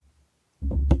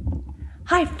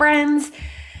Hi, friends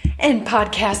and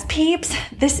podcast peeps.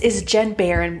 This is Jen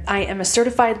Barron. I am a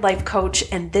certified life coach,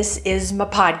 and this is my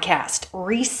podcast,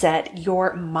 Reset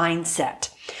Your Mindset.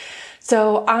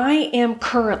 So I am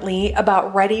currently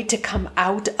about ready to come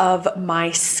out of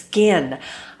my skin.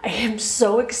 I am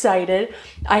so excited.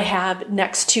 I have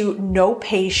next to no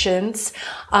patience,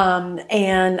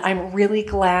 and I'm really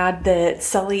glad that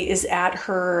Sully is at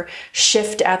her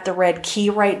shift at the Red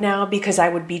Key right now because I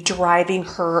would be driving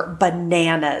her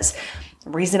bananas.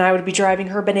 The reason I would be driving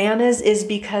her bananas is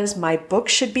because my book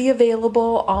should be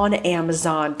available on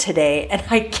Amazon today, and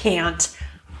I can't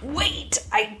wait.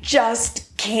 I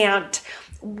just can't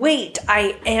wait.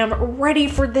 I am ready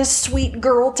for this sweet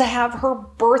girl to have her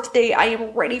birthday. I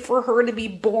am ready for her to be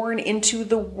born into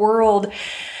the world.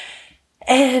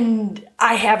 And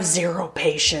I have zero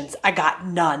patience. I got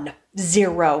none.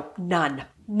 Zero. None.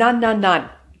 None.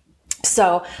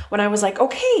 So when I was like,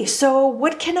 okay, so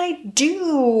what can I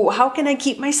do? How can I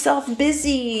keep myself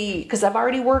busy? Because I've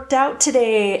already worked out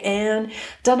today and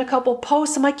done a couple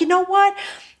posts. I'm like, you know what?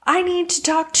 I need to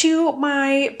talk to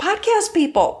my podcast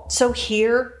people. So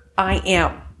here I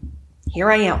am.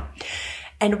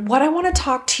 And what I want to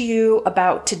talk to you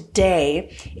about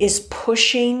today is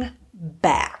pushing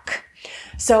back.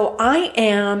 So I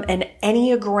am an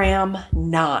Enneagram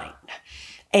 9.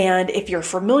 And if you're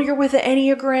familiar with the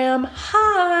Enneagram,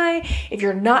 hi. If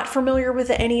you're not familiar with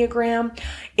the Enneagram,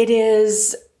 it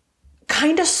is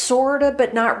kind of, sort of,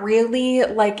 but not really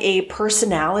like a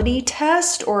personality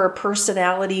test or a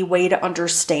personality way to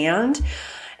understand.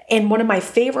 And one of my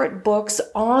favorite books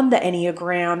on the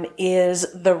Enneagram is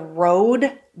The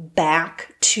Road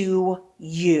Back to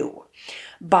You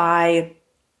by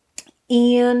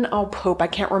Ian, I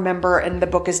can't remember, and the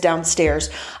book is downstairs.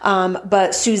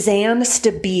 But Suzanne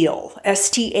Stabile,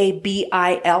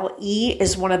 Stabile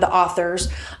is one of the authors.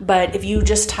 But if you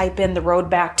just type in The Road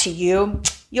Back to You,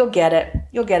 you'll get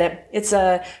it. It's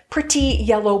a pretty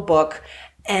yellow book,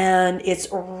 and it's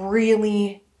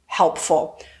really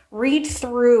helpful. Read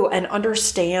through and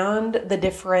understand the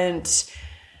different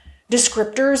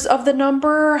descriptors of the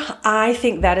number. I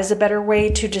think that is a better way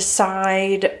to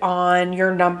decide on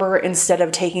your number instead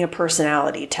of taking a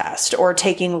personality test or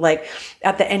taking, like,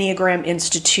 at the Enneagram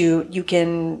Institute, you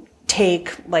can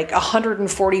take like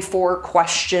 144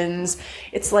 questions.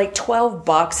 It's like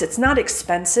 $12. It's not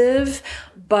expensive,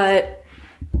 but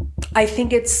I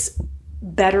think it's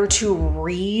better to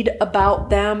read about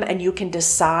them and you can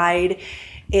decide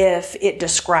if it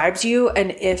describes you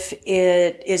and if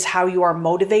it is how you are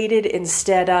motivated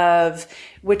instead of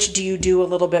which do you do a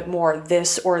little bit more,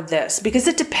 this or this. Because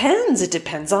it depends. It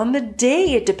depends on the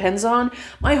day. It depends on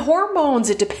my hormones.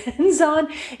 It depends on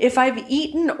if I've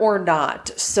eaten or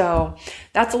not. So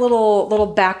that's a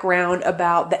little background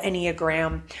about the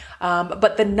Enneagram.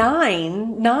 But the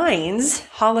nines,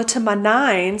 holla to my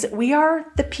nines, we are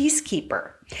the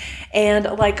peacekeeper. And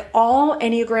like all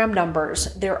Enneagram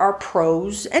numbers, there are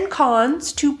pros and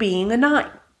cons to being a 9.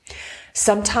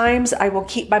 Sometimes I will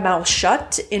keep my mouth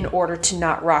shut in order to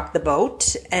not rock the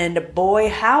boat, and boy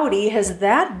howdy has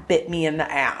that bit me in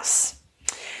the ass.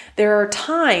 There are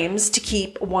times to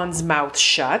keep one's mouth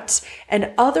shut,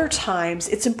 and other times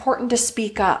it's important to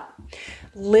speak up.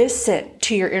 Listen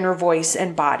to your inner voice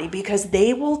and body because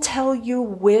they will tell you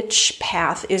which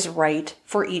path is right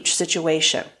for each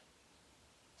situation.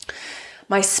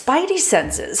 My spidey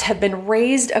senses have been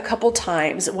raised a couple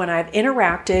times when I've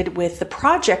interacted with the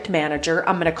project manager,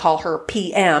 I'm going to call her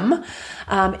PM,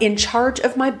 in charge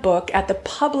of my book at the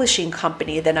publishing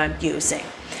company that I'm using.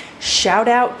 Shout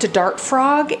out to Dart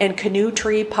Frog and Canoe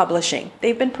Tree Publishing.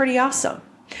 They've been pretty awesome.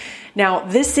 Now,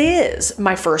 this is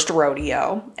my first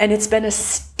rodeo, and it's been a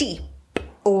steep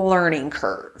learning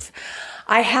curve.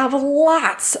 I have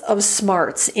lots of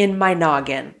smarts in my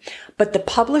noggin, but the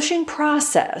publishing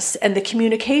process and the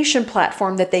communication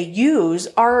platform that they use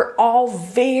are all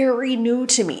very new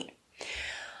to me.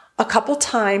 A couple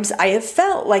times I have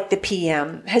felt like the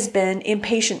PM has been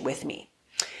impatient with me.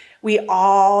 We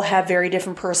all have very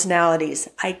different personalities.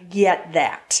 I get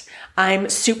that. I'm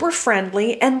super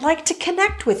friendly and like to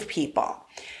connect with people.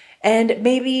 And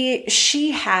maybe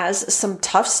she has some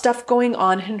tough stuff going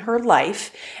on in her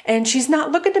life and she's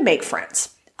not looking to make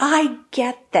friends. I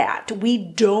get that. We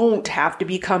don't have to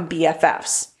become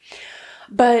BFFs.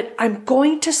 But I'm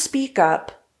going to speak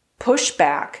up, push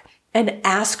back, and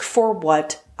ask for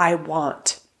what I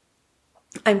want.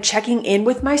 I'm checking in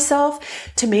with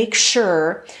myself to make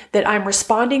sure that I'm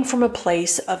responding from a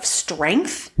place of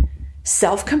strength,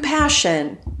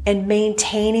 self-compassion, and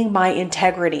maintaining my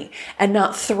integrity and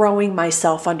not throwing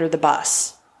myself under the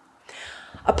bus.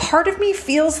 A part of me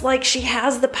feels like she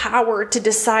has the power to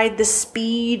decide the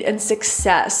speed and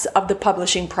success of the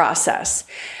publishing process.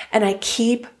 And I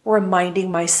keep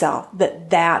reminding myself that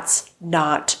that's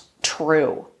not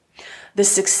true. The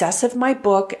success of my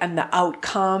book and the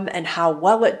outcome and how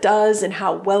well it does and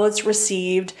how well it's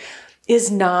received is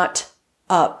not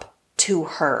up to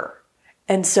her.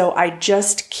 And so I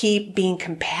just keep being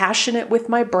compassionate with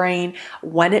my brain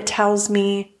when it tells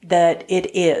me that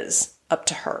it is up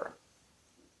to her.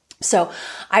 So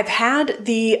I've had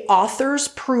the author's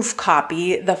proof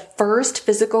copy, the first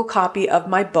physical copy of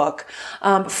my book,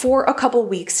 for a couple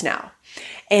weeks now.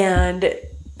 And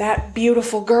that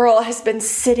beautiful girl has been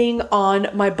sitting on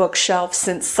my bookshelf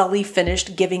since Sully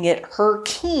finished giving it her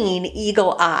keen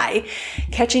eagle eye,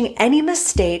 catching any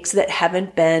mistakes that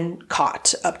haven't been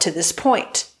caught up to this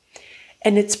point.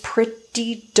 And it's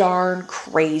pretty darn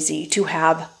crazy to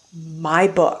have my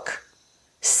book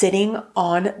sitting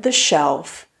on the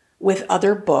shelf with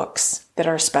other books that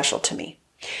are special to me.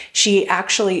 She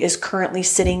actually is currently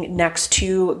sitting next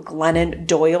to Glennon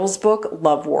Doyle's book,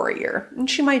 Love Warrior, and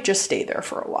she might just stay there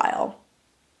for a while.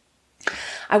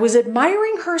 I was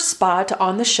admiring her spot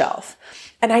on the shelf,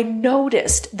 and I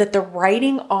noticed that the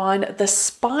writing on the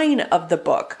spine of the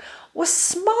book was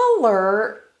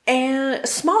smaller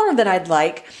than I'd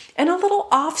like and a little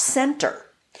off center.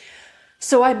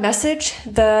 So I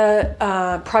messaged the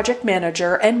project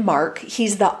manager and Mark,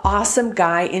 he's the awesome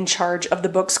guy in charge of the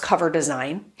book's cover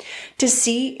design, to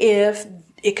see if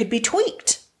it could be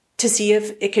tweaked, to see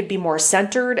if it could be more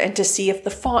centered, and to see if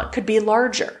the font could be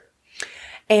larger.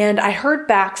 And I heard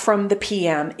back from the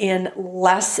PM in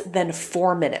less than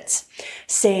 4 minutes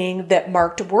saying that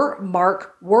Mark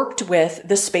worked with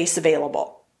the space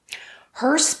available.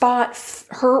 Her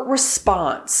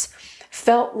response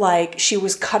felt like she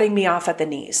was cutting me off at the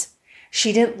knees.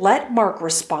 She didn't let Mark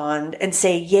respond and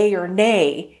say yay or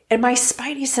nay, and my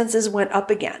spidey senses went up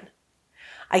again.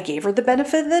 I gave her the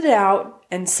benefit of the doubt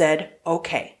and said,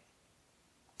 okay.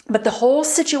 But the whole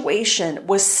situation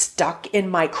was stuck in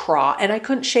my craw and I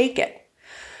couldn't shake it.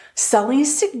 Sully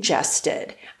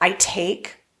suggested I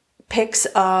take pics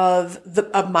of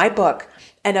my book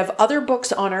and of other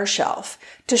books on our shelf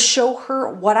to show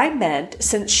her what I meant,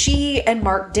 since she and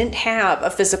Mark didn't have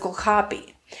a physical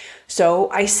copy. So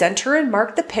I sent her and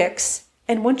Mark the pics,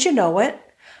 and wouldn't you know it,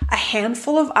 a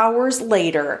handful of hours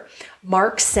later,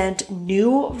 Mark sent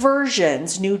new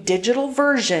digital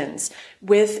versions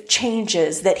with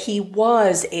changes that he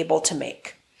was able to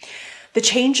make. The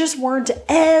changes weren't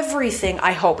everything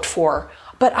I hoped for,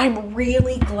 but I'm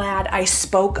really glad I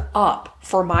spoke up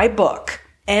for my book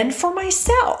and for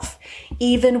myself,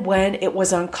 even when it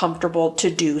was uncomfortable to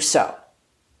do so.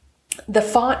 The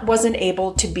font wasn't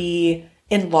able to be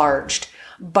enlarged,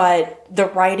 but the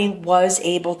writing was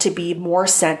able to be more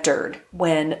centered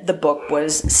when the book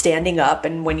was standing up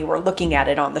and when you were looking at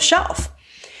it on the shelf.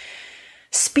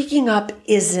 Speaking up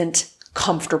isn't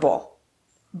comfortable,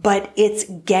 but it's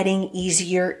getting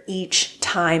easier each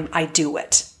time I do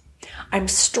it. I'm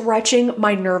stretching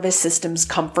my nervous system's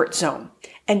comfort zone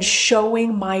and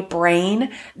showing my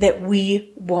brain that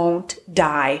we won't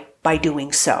die by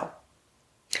doing so.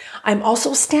 I'm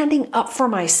also standing up for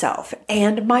myself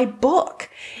and my book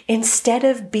instead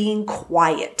of being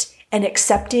quiet and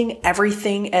accepting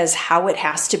everything as how it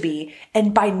has to be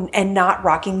and not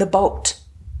rocking the boat.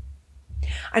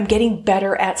 I'm getting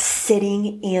better at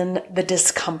sitting in the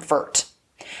discomfort,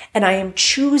 and I am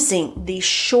choosing the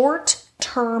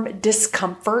short-term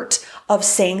discomfort of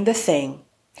saying the thing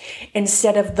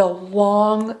instead of the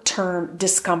long-term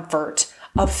discomfort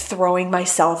of throwing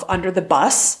myself under the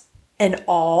bus and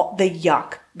all the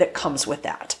yuck that comes with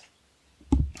that.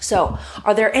 So,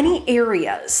 are there any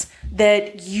areas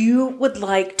that you would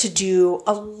like to do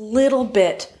a little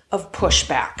bit of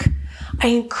pushback? I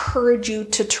encourage you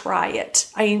to try it.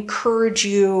 I encourage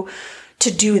you to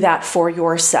do that for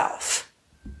yourself.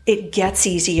 It gets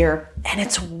easier and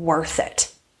it's worth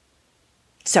it.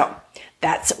 So,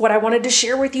 that's what I wanted to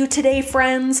share with you today,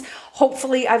 friends.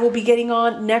 Hopefully, I will be getting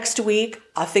on next week.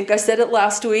 I think I said it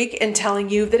last week and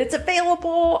telling you that it's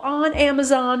available on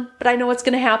Amazon, but I know it's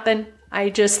going to happen.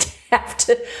 I just have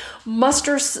to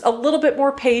muster a little bit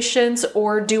more patience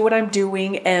or do what I'm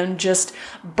doing and just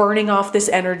burning off this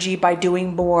energy by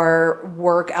doing more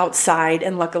work outside.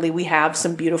 And luckily, we have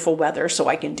some beautiful weather, so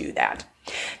I can do that.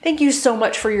 Thank you so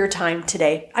much for your time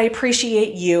today. I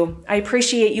appreciate you. I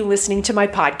appreciate you listening to my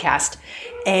podcast.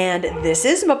 And this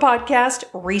is my podcast,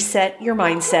 Reset Your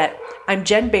Mindset. I'm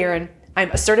Jen Barron.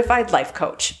 I'm a certified life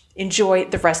coach. Enjoy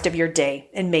the rest of your day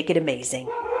and make it amazing.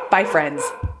 Bye, friends.